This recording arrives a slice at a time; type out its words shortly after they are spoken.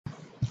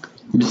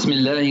بسم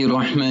الله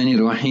الرحمن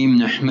الرحيم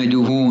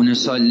نحمده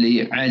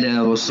ونصلي على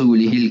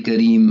رسوله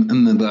الكريم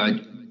أما بعد.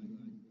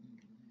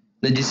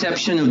 The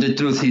deception of the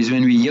truth is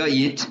when we hear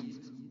it,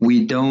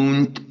 we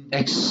don't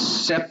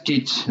accept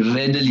it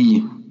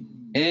readily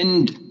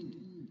and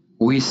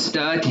we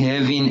start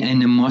having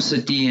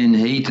animosity and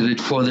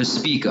hatred for the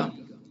speaker.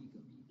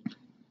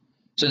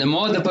 So the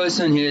more the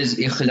person has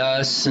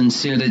ikhlas,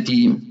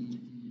 sincerity,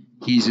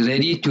 he's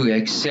ready to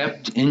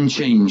accept and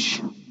change.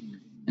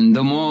 And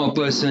the more a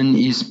person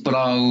is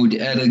proud,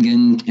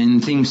 arrogant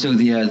and thinks so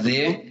they are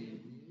there,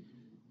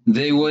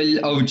 they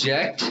will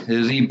object,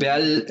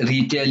 rebel,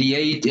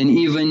 retaliate and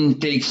even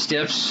take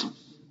steps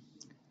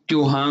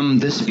to harm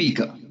the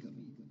speaker.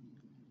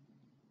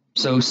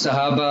 So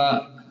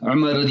Sahaba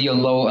Umar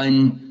radiallahu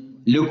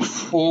anh look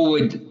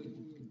forward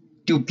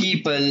to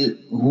people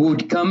who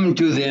would come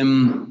to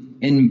them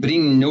and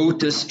bring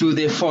notice to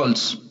their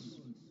faults.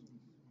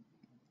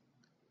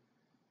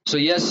 So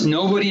yes,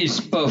 nobody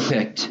is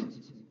perfect,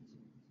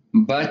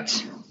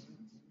 but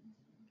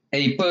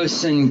a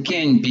person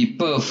can be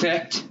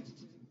perfect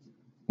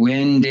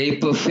when they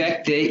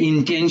perfect their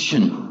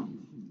intention.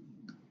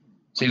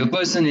 So if a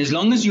person, as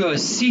long as you are a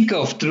seeker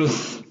of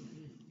truth,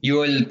 you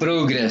will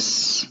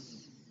progress.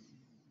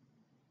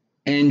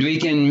 And we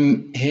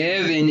can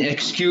have an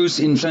excuse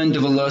in front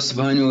of Allah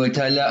subhanahu wa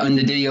ta'ala on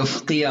the day of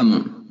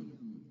Qiyamah.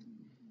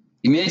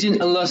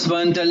 Imagine Allah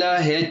subhanahu wa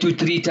ta'ala had to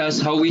treat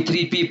us how we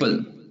treat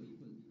people.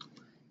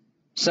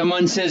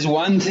 Someone says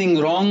one thing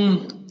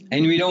wrong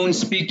and we don't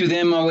speak to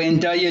them our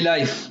entire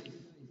life.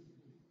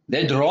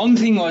 That wrong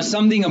thing was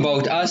something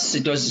about us,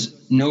 it was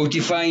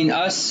notifying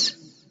us,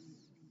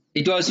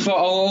 it was for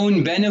our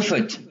own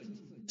benefit.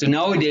 So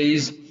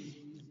nowadays,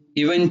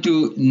 even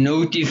to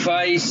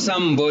notify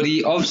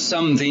somebody of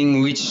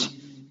something which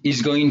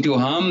is going to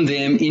harm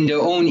them in their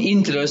own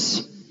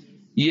interests,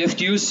 you have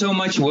to use so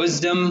much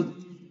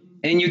wisdom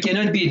and you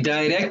cannot be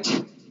direct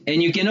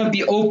and you cannot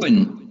be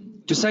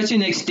open to such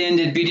an extent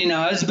that between a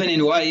husband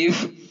and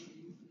wife,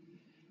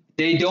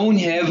 they don't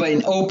have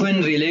an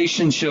open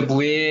relationship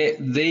where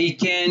they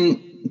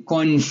can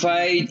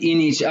confide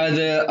in each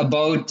other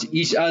about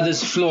each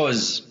other's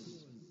flaws.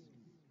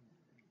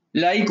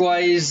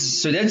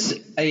 Likewise, so that's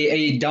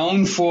a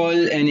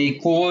downfall and a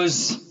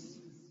cause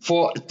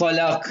for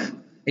talaq,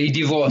 a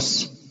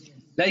divorce.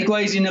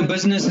 Likewise, in a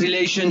business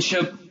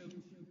relationship,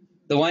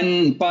 the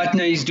one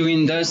partner is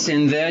doing this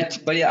and that,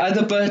 but the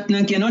other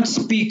partner cannot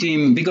speak to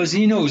him because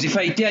he knows if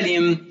I tell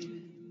him,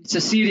 it's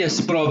a serious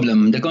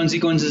problem. The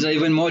consequences are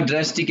even more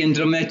drastic and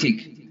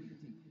dramatic.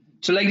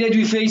 So like that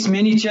we face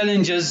many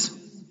challenges.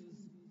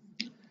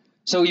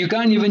 So you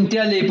can't even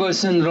tell a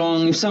person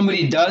wrong. If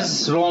somebody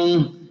does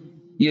wrong,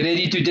 you're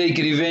ready to take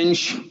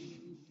revenge.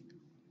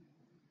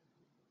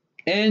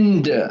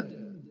 And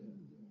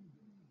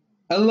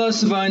Allah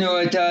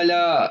subhanahu wa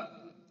ta'ala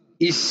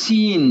is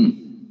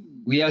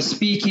seen. We are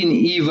speaking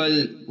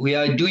evil, we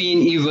are doing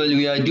evil,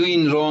 we are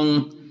doing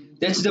wrong.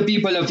 That's the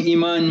people of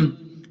Iman.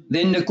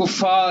 Then the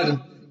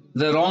kuffar,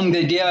 the wrong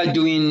that they are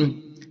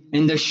doing,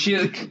 and the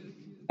shirk,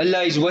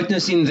 Allah is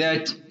witnessing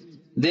that.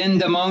 Then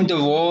the amount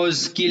of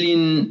wars,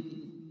 killing,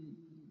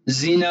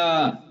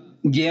 zina,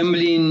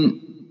 gambling,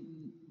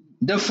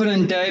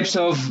 different types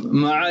of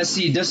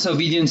ma'asi,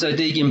 disobedience are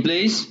taking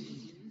place.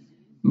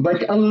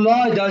 But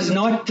Allah does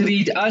not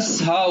treat us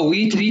how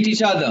we treat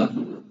each other.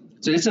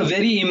 So that's a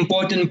very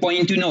important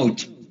point to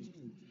note.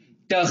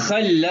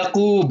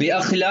 تَخَلَّقُوا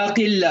بِأَخْلَاقِ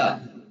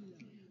اللَّهِ.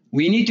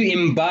 We need to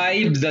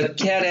imbibe the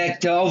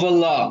character of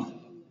Allah.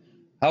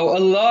 How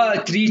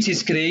Allah treats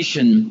His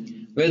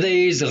creation. Whether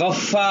He is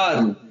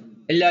Ghaffar,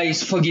 Allah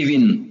is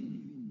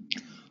forgiving.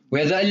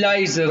 Whether Allah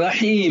is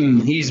Rahim,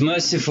 He is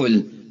merciful.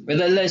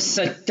 Whether Allah is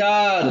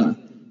Sattar,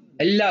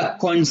 Allah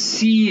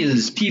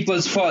conceals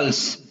people's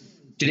faults.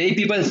 Today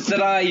people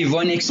thrive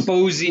on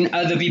exposing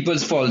other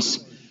people's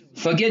faults.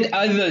 Forget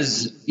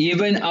others,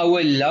 even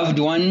our loved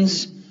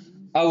ones,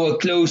 our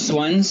close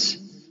ones,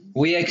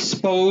 we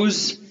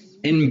expose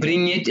and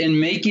bring it and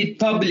make it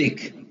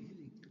public.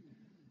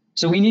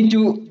 So we need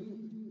to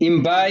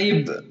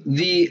imbibe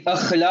the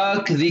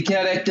akhlaq, the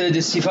character, the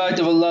sifat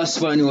of Allah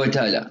subhanahu wa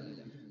ta'ala.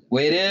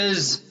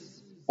 Whereas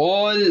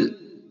all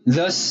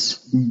this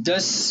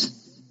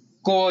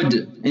discord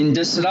and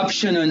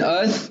disruption on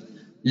earth,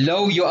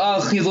 لَوْ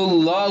يُؤَاخِذُ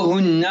اللَّهُ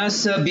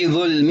النَّاسَ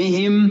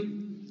بِظُلْمِهِمْ.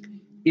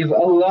 If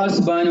Allah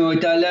subhanahu wa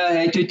ta'ala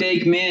had to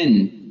take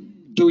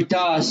man to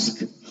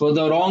task for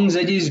the wrongs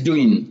that he's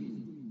doing,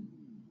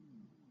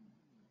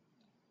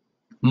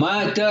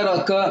 ما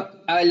ترك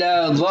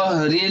على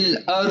ظهر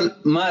الأرض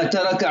ما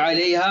ترك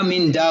عليها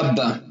من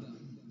دابة.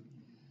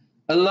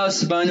 Allah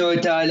subhanahu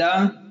wa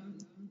ta'ala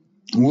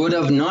would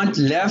have not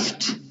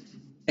left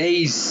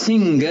a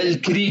single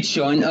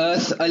creature on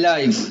earth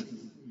alive.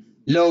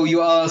 لو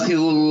يؤاخذ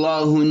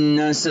الله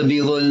الناس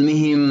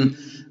بظلمهم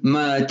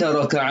ما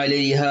ترك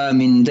عليها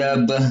من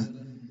دابة.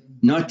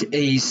 Not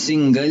a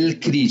single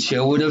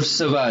creature would have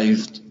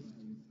survived.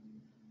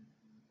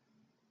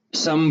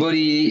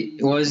 Somebody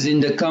was in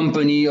the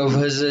company of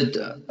Hazrat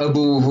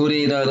Abu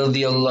Hurairah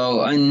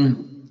radiallahu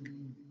anhu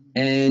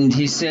And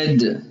he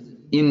said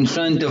in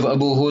front of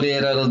Abu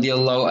Huraira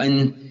radiallahu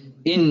anh,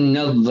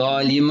 Inna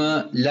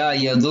al-zalima la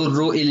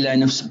yadurru illa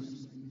nafsa.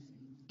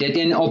 That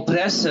an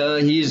oppressor,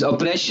 his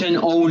oppression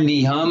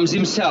only harms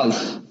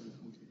himself.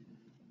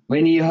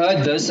 When he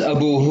heard this,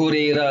 Abu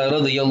Huraira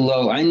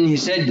radiallahu anh, he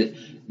said,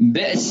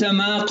 Bi'sa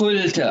ma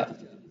qulta,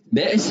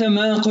 Bi'sa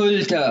ma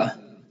qulta.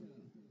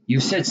 You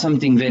said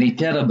something very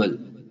terrible.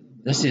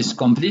 This is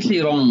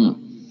completely wrong.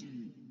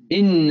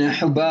 إن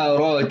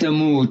حبارا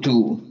تموت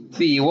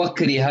في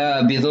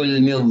وكرها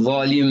بظلم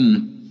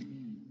الظالم.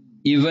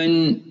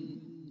 Even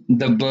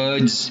the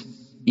birds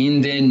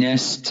in their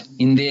nest,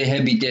 in their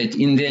habitat,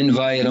 in their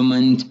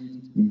environment,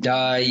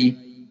 die,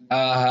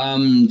 are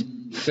harmed,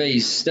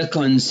 face the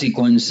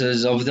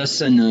consequences of the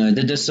sinner,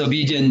 the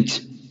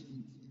disobedient.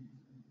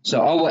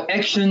 So our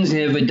actions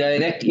have a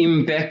direct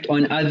impact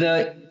on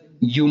other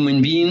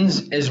human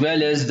beings as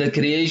well as the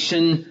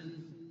creation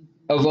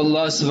of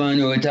Allah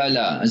subhanahu wa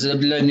ta'ala. As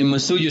Abdullah ibn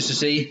Masud used to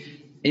say,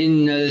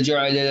 إِنَّ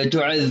الْجُعَلَ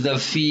لَتُعَذَّبْ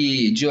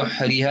فِي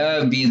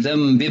جُحْرِهَا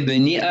بِذَنْبِ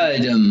ابْنِ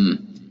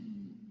آدَمَ.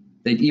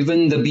 That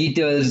even the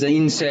beetles, the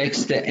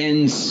insects, the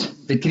ants,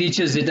 the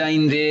creatures that are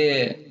in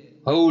their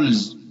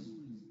holes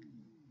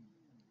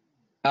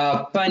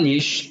are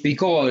punished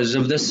because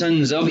of the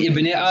sins of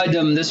Ibn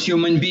Adam, this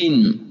human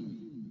being.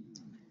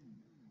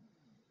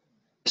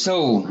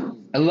 So,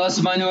 Allah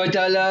subhanahu wa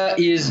ta'ala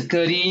is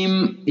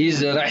Kareem,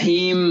 is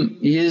Rahim,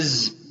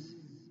 is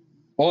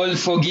all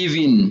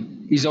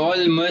forgiving, is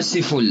all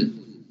merciful.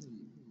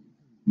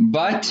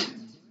 But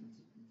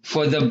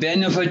for the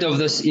benefit of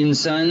this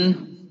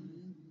insan,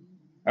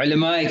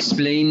 ulama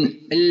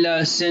explain,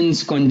 Allah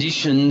sends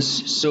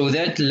conditions so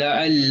that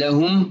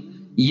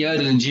لَعَلَّهُمْ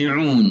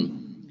يَرْجِعُونَ.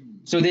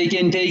 So they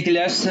can take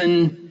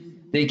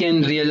lesson, they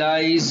can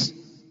realize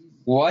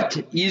what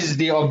is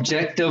the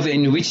objective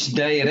and which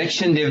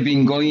direction they've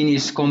been going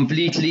is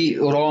completely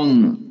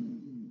wrong.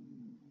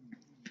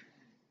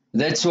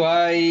 That's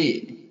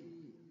why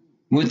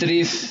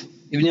Mutrif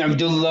Ibn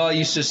Abdullah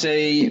used to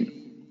say,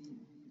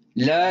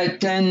 لا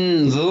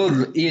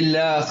تنظر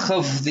إلى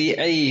خفض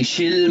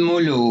عيش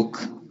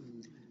الملوك.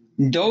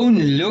 Don't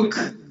look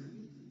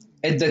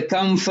at the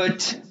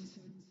comfort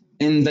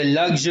and the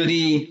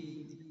luxury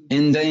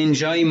and the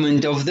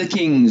enjoyment of the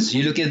kings.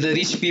 You look at the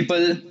rich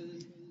people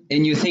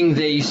and you think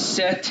they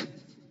set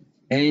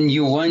and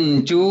you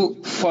want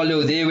to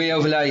follow their way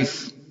of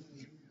life.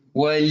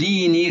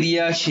 وَلِينِ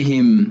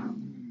رِيَاشِهِمْ.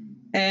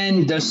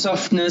 And the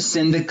softness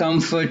and the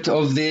comfort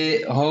of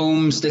their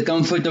homes, the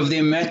comfort of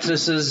their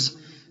mattresses,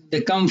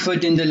 the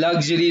comfort and the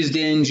luxuries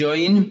they're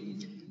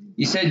enjoying.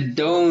 He said,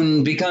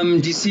 don't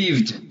become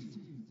deceived.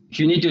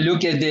 You need to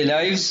look at their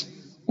lives.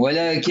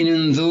 وَلَكِنْ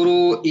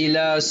انظُرُوا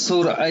إِلَى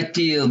سُرْعَةِ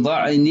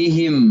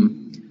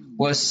ضَعْنِهِمْ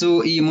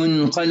وَسُوءِ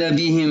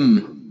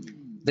مُنْقَلَبِهِمْ.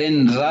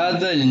 Then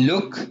rather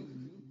look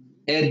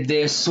at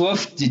their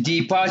swift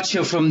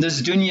departure from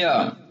this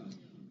dunya.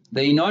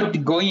 They're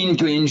not going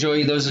to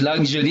enjoy those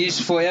luxuries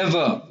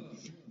forever.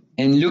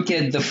 And look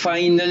at the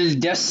final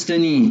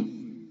destiny,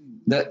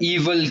 the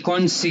evil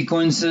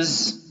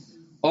consequences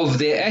of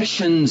their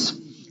actions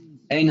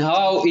and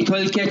how it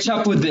will catch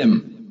up with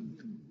them.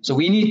 So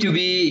we need to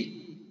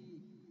be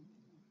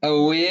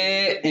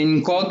aware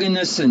and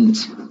cognizant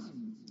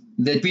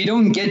that we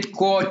don't get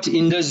caught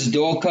in this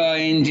doka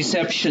and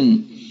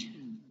deception.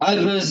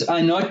 Others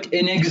are not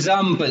an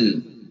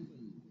example.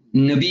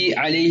 Nabi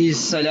alayhi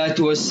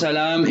salatu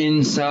wassalam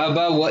and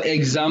Sahaba were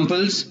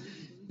examples.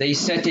 They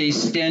set a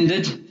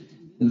standard.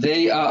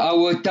 They are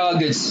our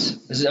targets.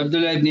 As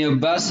Abdullah ibn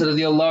Abbas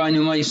radiallahu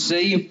anhu might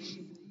say,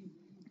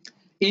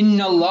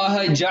 Inna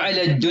Allah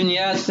ja'ala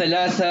ad-dunya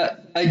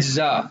thalatha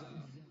ajza.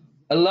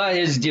 Allah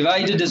has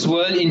divided this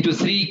world into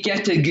three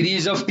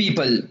categories of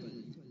people.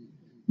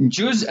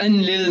 جزءا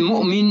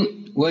للمؤمن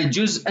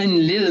وجزءا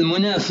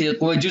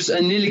للمنافق وجزءا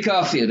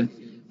للكافر.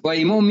 For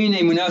a mu'min,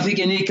 a munafiq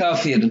and a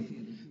kafir.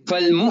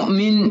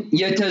 فالمؤمن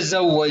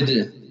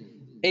يتزود.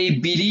 A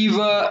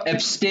believer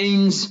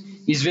abstains,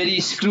 is very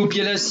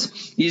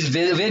scrupulous, is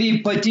very, very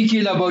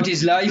particular about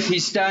his life,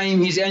 his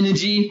time, his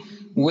energy,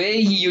 where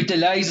he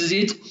utilizes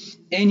it,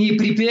 and he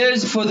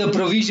prepares for the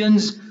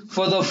provisions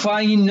for the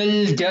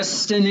final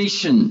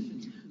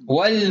destination.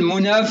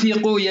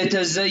 وَالْمُنَافِقُ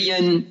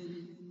يَتَزَيَّنُ.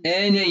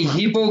 And a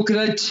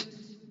hypocrite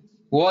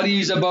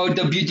worries about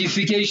the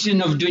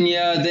beautification of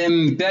dunya, the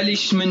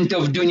embellishment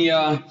of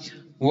dunya.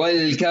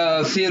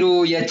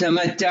 وَالْكَافِرُ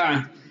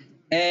يَتَمَتَّعُ.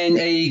 And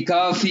a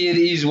kafir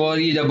is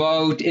worried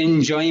about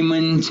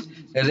enjoyment,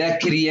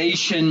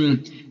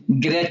 recreation,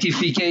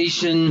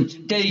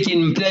 gratification,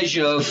 taking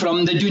pleasure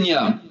from the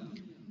dunya.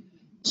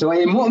 So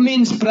a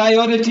mu'min's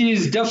priority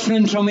is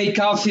different from a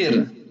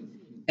kafir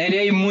and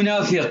a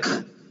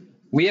munafiq.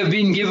 We have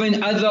been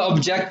given other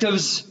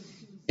objectives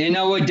and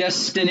our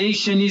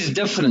destination is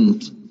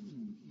different.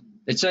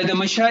 That's why the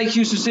mashayikh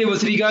used to say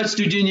with regards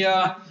to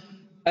dunya,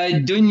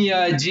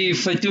 الدنيا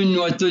جيفة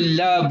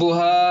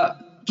وطلابها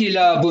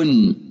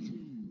كلاب.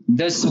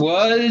 This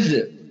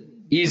world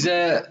is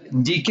a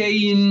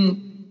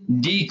decaying,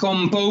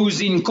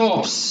 decomposing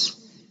corpse,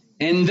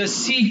 and the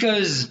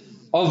seekers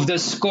of the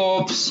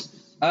scopes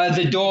are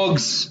the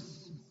dogs.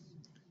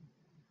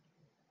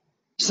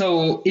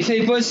 So if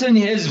a person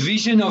has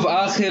vision of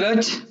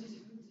akhirat,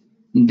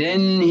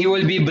 then he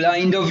will be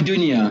blind of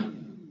dunya.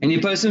 And a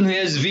person who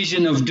has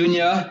vision of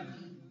dunya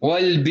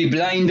will be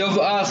blind of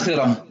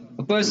akhirah.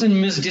 A person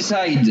must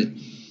decide.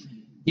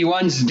 He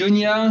wants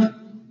dunya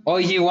or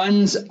he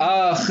wants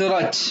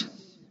akhirat.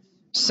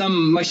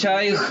 Some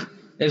mashayikh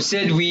have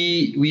said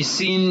we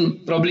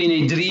seen probably in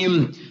a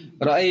dream,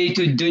 رَأَيْتُ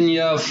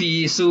الدُّنْيَا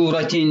فِي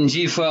سُورَةٍ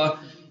جِفَةٍ.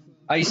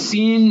 I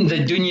seen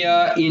the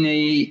dunya in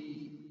a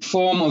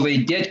form of a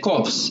dead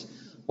corpse.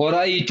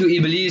 وَرَأَيْتُ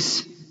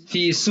إِبْلِيسَ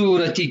فِي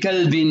سُورَةِ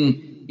كَلْبٍ,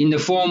 in the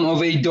form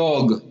of a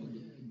dog.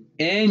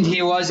 And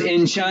he was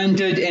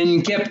enchanted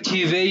and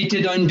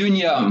captivated on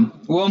dunya.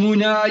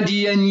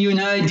 وَمُنَادِيًا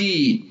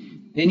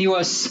يُنَادِي, and he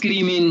was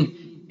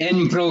screaming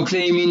and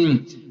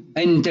proclaiming,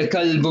 أَنْتَ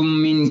كَلْبٌ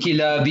مِّن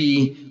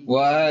كِلَابِي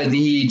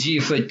وَهَذِهِ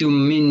جِيفَةٌ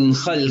مِّن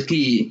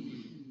خَلْقِي,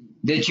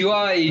 that you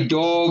are a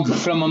dog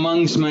from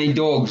amongst my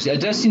dogs,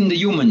 addressing the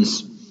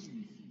humans.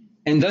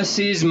 And thus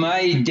is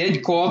my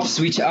dead corpse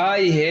which I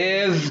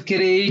have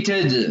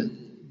created.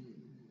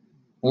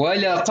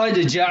 وَلَقَدْ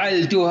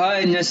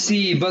جَعَلْتُهَا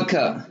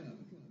نَصِيبَكَ,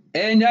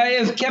 and I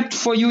have kept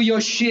for you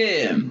your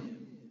share.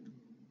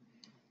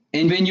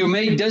 And when you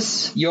make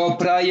this your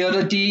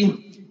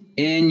priority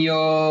and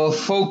your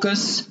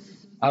focus,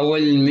 I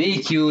will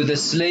make you the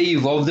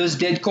slave of this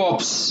dead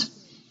corpse.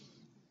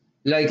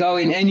 Like how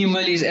an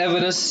animal is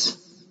avaricious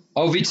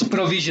of its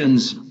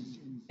provisions,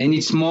 and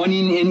its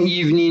morning and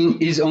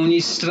evening is only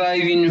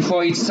striving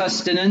for its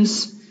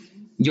sustenance,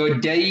 your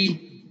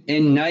day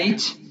and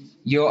night,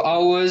 your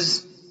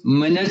hours,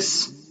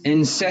 minutes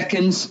and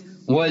seconds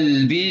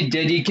will be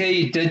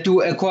dedicated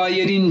to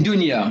acquiring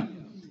dunya.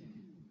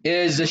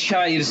 As the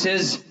shair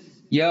says,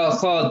 يا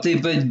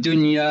خاطب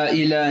الدنيا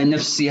إلى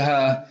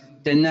نفسها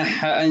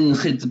تنحى عن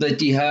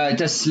خطبتها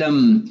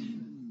تسلم.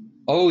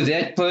 Oh,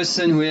 that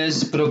person who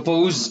has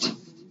proposed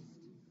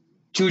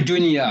to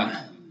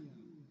dunya,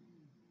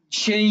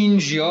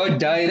 change your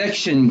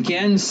direction,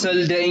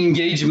 cancel the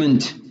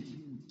engagement.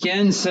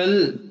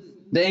 Cancel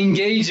the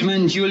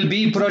engagement, you will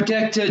be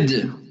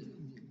protected.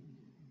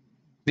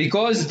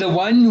 Because the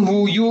one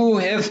who you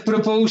have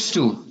proposed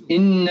to,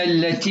 إِنَّ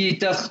الَّتِي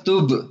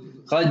تَخْطُبْ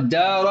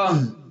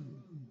غَدَّارَةٌ,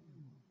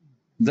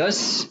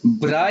 thus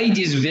bride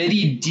is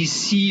very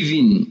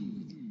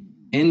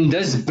deceiving, and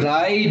this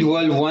bride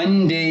will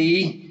one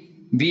day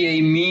be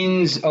a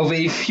means of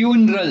a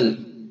funeral,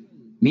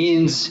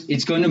 means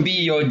it's going to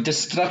be your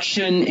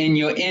destruction and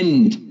your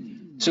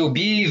end. So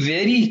be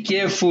very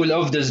careful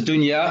of this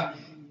dunya.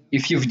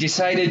 If you've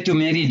decided to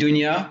marry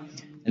dunya,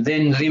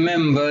 then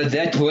remember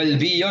that will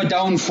be your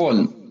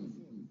downfall.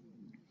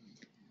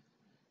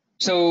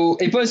 So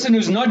a person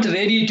who's not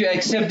ready to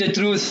accept the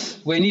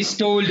truth, when he's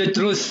told the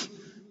truth,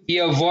 he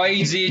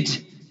avoids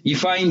it, he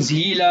finds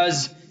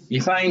healers, he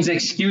finds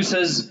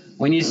excuses.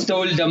 When he's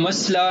told the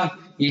masla,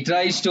 he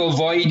tries to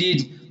avoid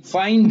it.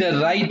 Find the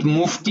right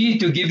mufti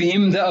to give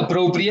him the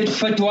appropriate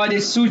fatwa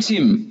that suits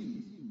him.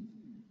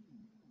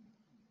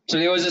 So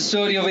there was a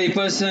story of a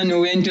person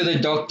who went to the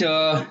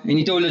doctor and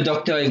he told the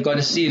doctor, I've got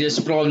a serious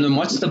problem.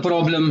 What's the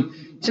problem?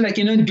 He said, I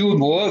cannot do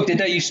work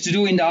that I used to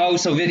do in the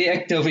house. I'm very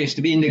active. I used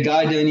to be in the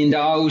garden, in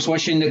the house,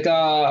 washing the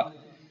car.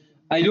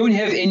 I don't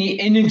have any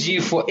energy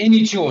for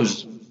any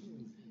chores.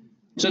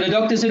 So the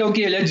doctor said,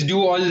 okay, let's do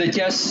all the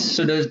tests.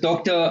 So the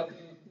doctor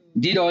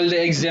did all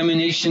the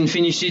examination,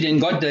 finished it and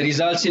got the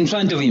results in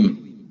front of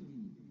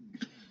him.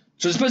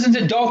 So this person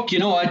said, Doc, you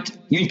know what?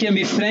 You can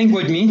be frank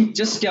with me.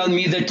 Just tell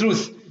me the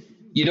truth.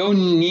 You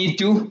don't need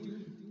to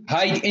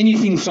hide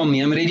anything from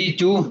me. I'm ready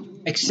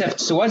to accept.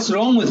 So what's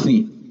wrong with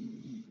me?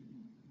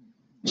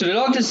 So the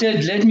doctor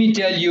said, let me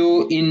tell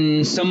you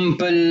in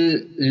simple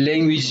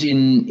language,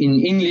 in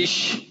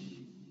English,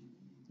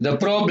 the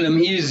problem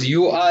is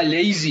you are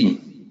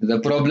lazy. The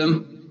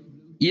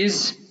problem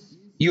is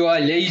you are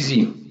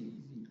lazy.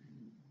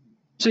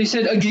 So he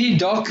said, agreed,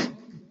 Doc.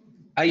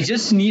 I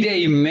just need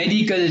a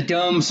medical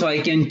term so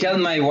I can tell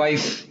my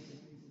wife,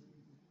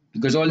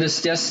 because all the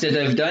tests that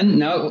I've done,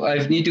 now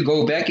I need to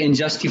go back and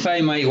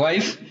justify my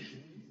wife.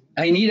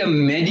 I need a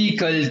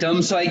medical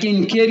term so I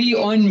can carry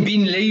on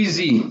being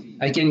lazy.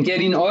 I can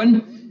carry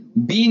on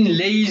being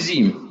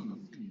lazy.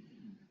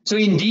 So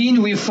in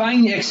deen we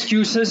find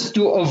excuses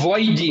to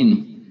avoid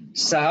deen.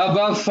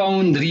 Sahaba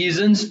found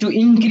reasons to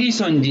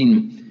increase on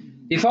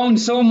deen. They found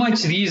so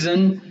much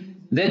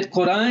reason that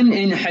Quran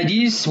and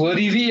Hadith were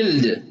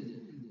revealed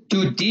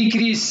to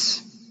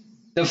decrease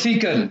the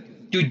fikr,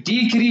 to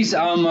decrease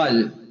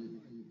amal.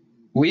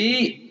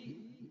 We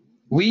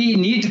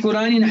need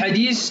Quran and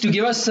Hadith to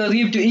give us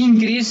sarib to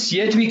increase,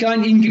 yet we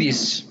can't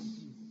increase.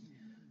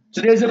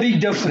 So there's a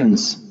big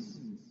difference.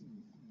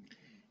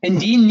 And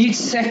deen needs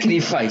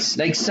sacrifice.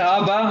 Like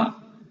Sahaba,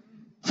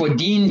 for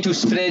deen to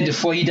spread,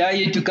 for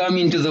hidayah to come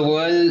into the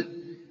world,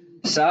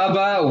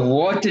 Sahaba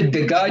watered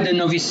the garden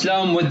of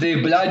Islam with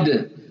their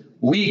blood.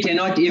 We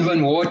cannot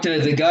even water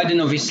the garden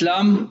of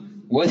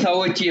Islam with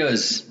our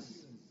tears.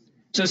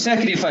 So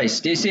sacrifice.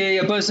 They say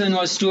a person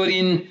was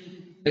storing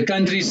the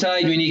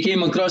countryside when he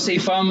came across a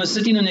farmer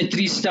sitting on a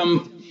tree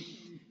stump,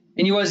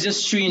 and he was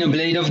just chewing a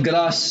blade of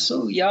grass.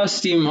 So he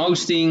asked him,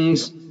 how's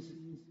things?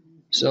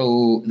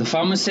 So the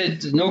farmer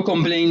said, no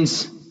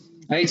complaints.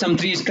 I had some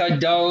trees cut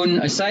down.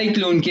 A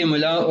cyclone came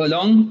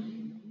along.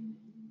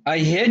 I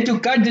had to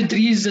cut the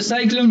trees. The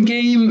cyclone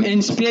came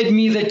and spared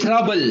me the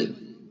trouble.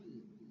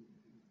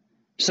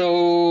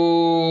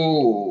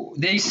 So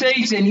they say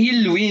it's an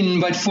ill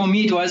wind, but for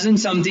me it wasn't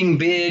something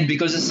bad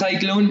because the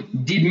cyclone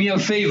did me a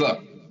favor.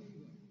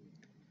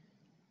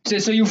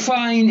 So you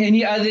find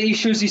any other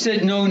issues? He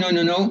said, no.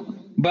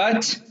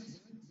 But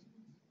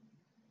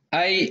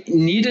I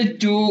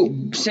needed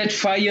to set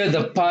fire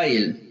the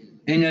pile,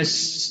 and a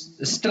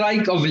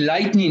strike of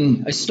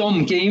lightning, a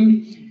storm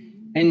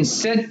came and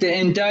set the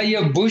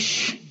entire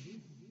bush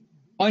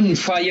on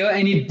fire,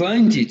 and it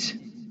burnt it.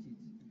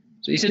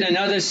 So he said,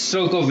 another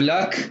stroke of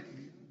luck.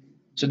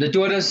 So the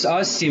tourist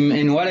asked him,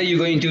 and what are you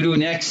going to do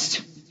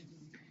next?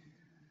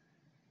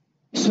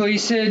 So he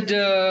said,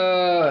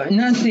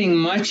 nothing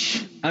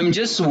much. I'm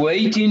just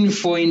waiting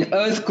for an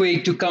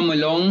earthquake to come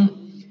along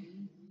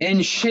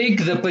and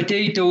shake the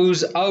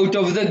potatoes out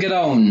of the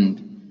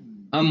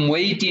ground. I'm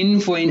waiting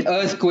for an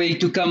earthquake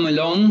to come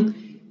along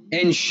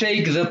and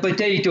shake the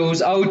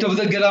potatoes out of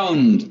the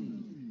ground.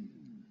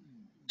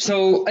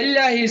 So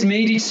Allah has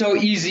made it so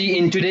easy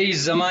in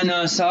today's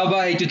zamana.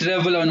 Sahaba had to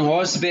travel on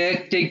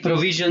horseback, take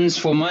provisions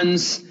for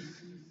months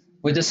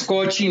with the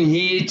scorching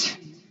heat,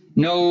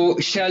 no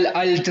Shell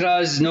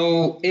Ultras,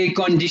 no air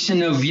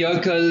conditioner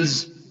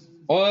vehicles,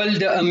 all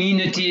the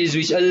amenities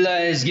which Allah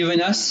has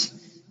given us,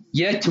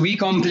 yet we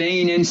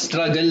complain and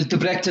struggle to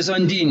practice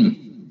on deen.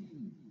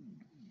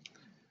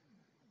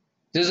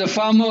 There's a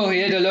farmer who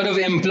had a lot of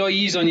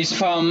employees on his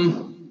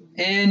farm,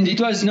 and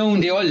it was known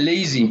they're all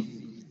lazy.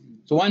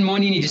 So one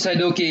morning he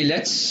decided, okay,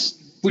 let's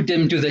put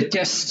them to the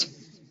test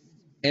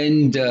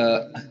and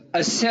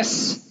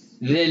assess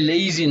their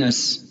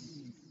laziness.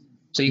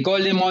 So he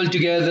called them all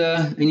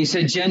together and he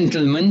said,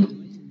 gentlemen,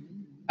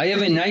 I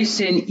have a nice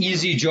and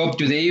easy job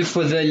today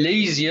for the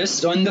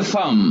laziest on the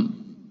farm.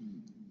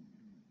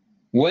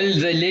 Will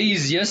the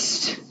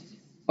laziest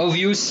of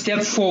you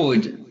step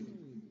forward?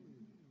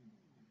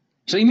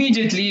 So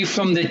immediately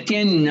from the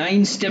 10,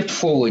 9 stepped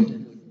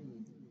forward.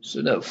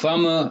 So the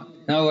farmer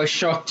now was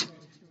shocked.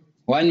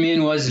 One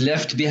man was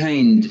left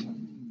behind.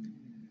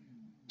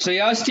 So he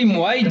asked him,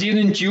 why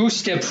didn't you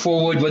step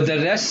forward with the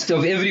rest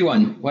of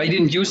everyone? Why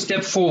didn't you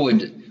step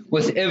forward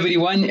with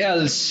everyone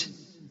else?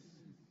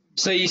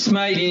 So he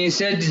smiled and he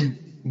said,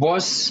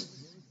 boss,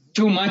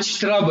 too much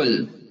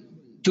trouble.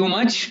 Too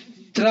much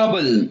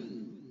trouble.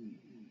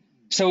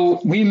 So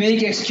we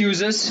make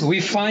excuses, we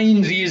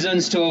find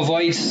reasons to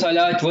avoid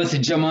salat with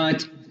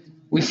jamaat,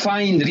 we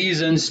find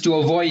reasons to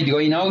avoid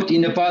going out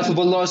in the path of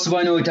Allah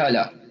subhanahu wa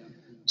ta'ala.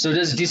 So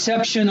this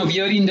deception of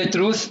hearing the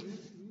truth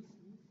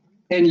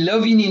and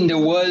living in the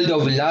world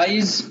of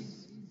lies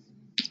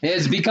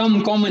has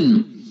become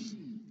common.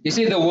 You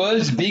see, the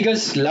world's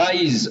biggest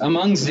lies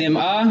amongst them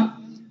are,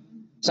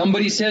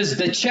 somebody says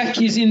the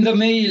check is in the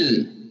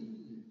mail.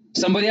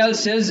 Somebody else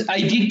says, I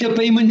did the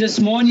payment this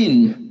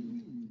morning.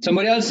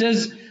 Somebody else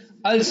says,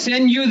 I'll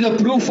send you the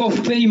proof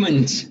of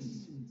payment.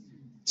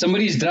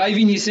 Somebody is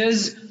driving, he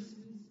says,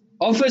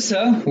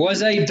 officer,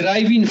 was I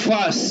driving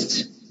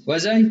fast?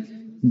 Was I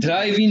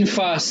driving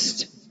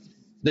fast?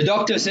 The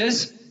doctor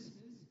says,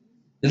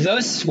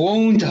 this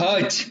won't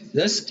hurt.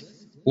 This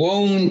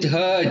won't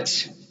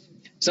hurt.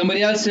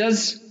 Somebody else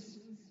says,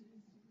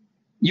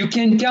 you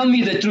can tell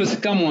me the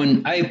truth, come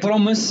on, I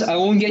promise I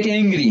won't get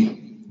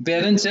angry.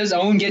 Parent says, I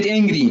won't get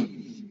angry.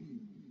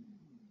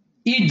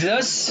 Eat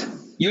this,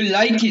 you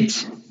like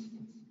it.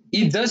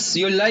 Eat this,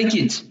 you like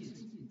it.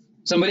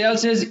 Somebody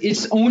else says,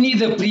 it's only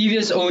the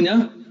previous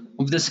owner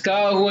of this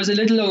car who was a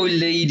little old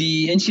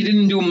lady and she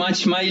didn't do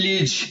much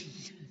mileage.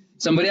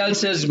 Somebody else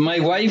says, my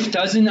wife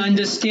doesn't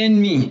understand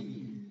me.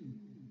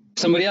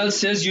 Somebody else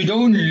says, you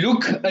don't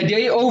look a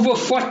day over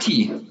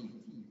 40.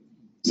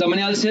 Someone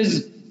else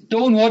says,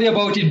 don't worry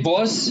about it,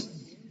 boss.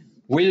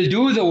 We'll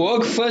do the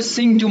work first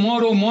thing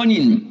tomorrow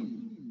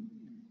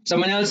morning.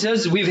 Someone else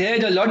says, we've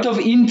had a lot of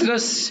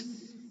interest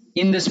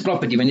in this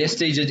property. When the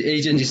estate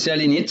agent is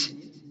selling it,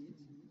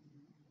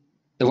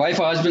 the wife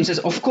or husband says,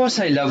 of course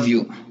I love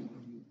you.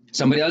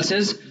 Somebody else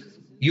says,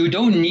 you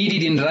don't need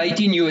it in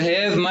writing, you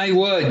have my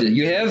word.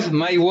 You have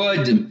my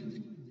word.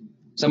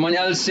 Someone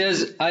else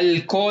says,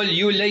 I'll call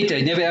you later.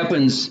 It never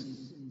happens.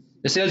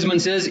 The salesman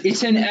says,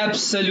 it's an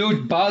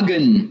absolute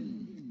bargain.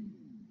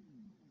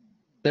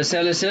 The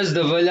seller says,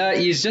 the villa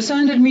is just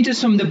 100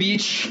 meters from the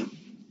beach.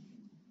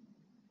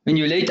 When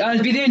you're late,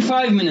 I'll be there in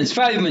 5 minutes,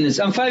 5 minutes.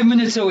 I'm 5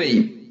 minutes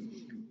away.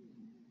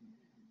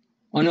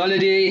 On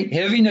holiday,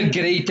 having a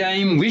great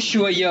time, wish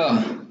you were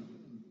here.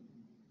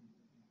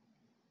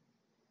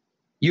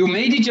 You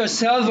made it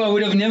yourself, I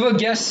would have never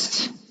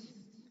guessed.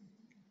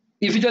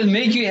 If it will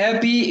make you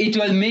happy, it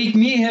will make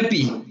me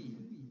happy.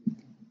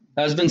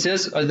 The husband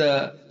says, or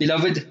the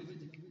beloved,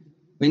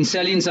 when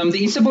selling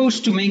something, it's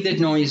supposed to make that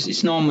noise,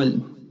 it's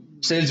normal.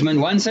 Salesman,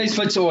 one size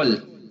fits all.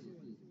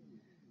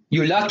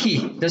 You're lucky.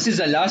 This is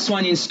the last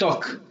one in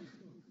stock.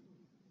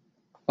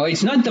 Oh,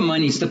 it's not the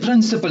money, it's the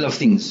principle of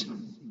things.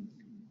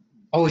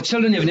 Our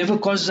children have never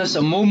caused us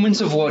a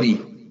moment of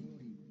worry.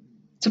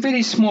 It's a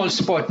very small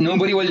spot,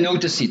 nobody will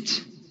notice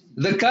it.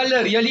 The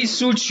color really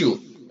suits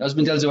you. The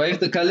husband tells the wife,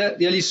 the color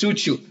really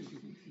suits you.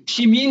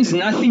 She means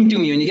nothing to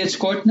me. When he gets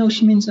caught, no,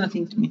 she means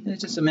nothing to me.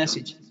 That's just a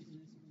message.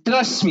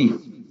 Trust me.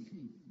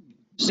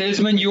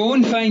 Salesman, you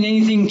won't find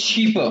anything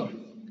cheaper.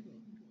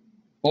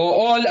 Or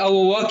all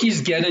our work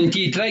is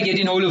guaranteed. Try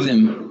getting hold of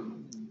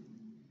them.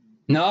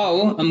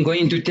 Now, I'm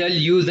going to tell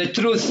you the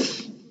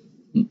truth.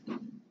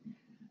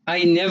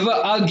 I never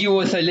argue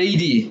with a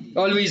lady.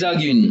 Always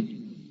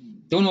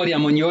arguing. Don't worry,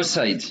 I'm on your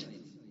side.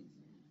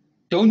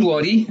 Don't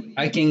worry,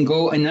 I can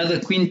go another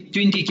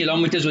 20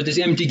 kilometers with this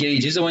empty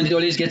gauge. He's the one that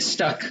always gets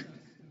stuck.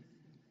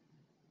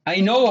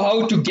 I know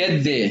how to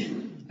get there.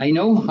 I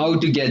know how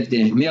to get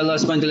there. May Allah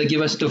subhanahu wa ta'ala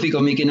give us tawfiq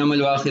of making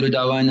amal wa akhiru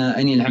da'wana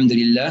anil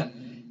hamdulillah.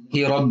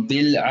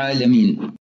 Rabbil alameen.